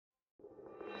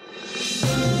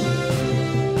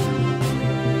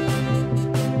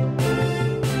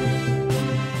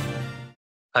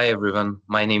Hi everyone,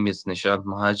 my name is Nishant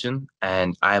Mahajan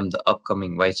and I am the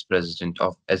upcoming Vice President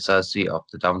of SRC of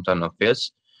the Downtown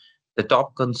Affairs. The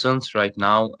top concerns right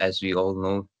now, as we all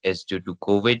know, is due to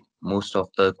COVID. Most of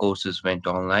the courses went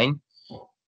online,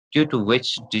 due to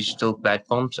which digital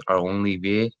platforms are only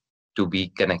way to be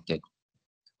connected.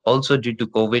 Also, due to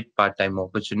COVID, part-time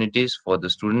opportunities for the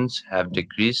students have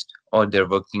decreased or their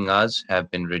working hours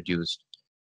have been reduced.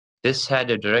 This had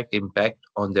a direct impact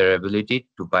on their ability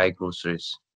to buy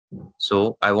groceries.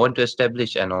 So, I want to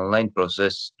establish an online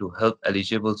process to help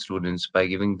eligible students by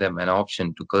giving them an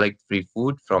option to collect free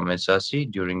food from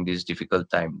SRC during these difficult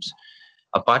times.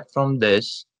 Apart from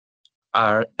this,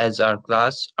 as our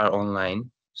class are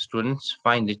online, students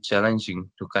find it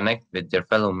challenging to connect with their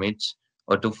fellow mates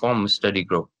or to form a study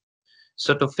group.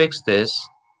 So, to fix this,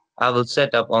 I will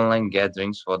set up online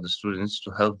gatherings for the students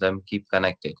to help them keep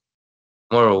connected.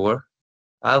 Moreover,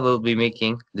 I will be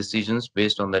making decisions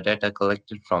based on the data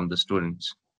collected from the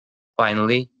students.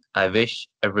 Finally, I wish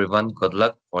everyone good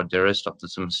luck for the rest of the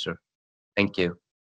semester. Thank you.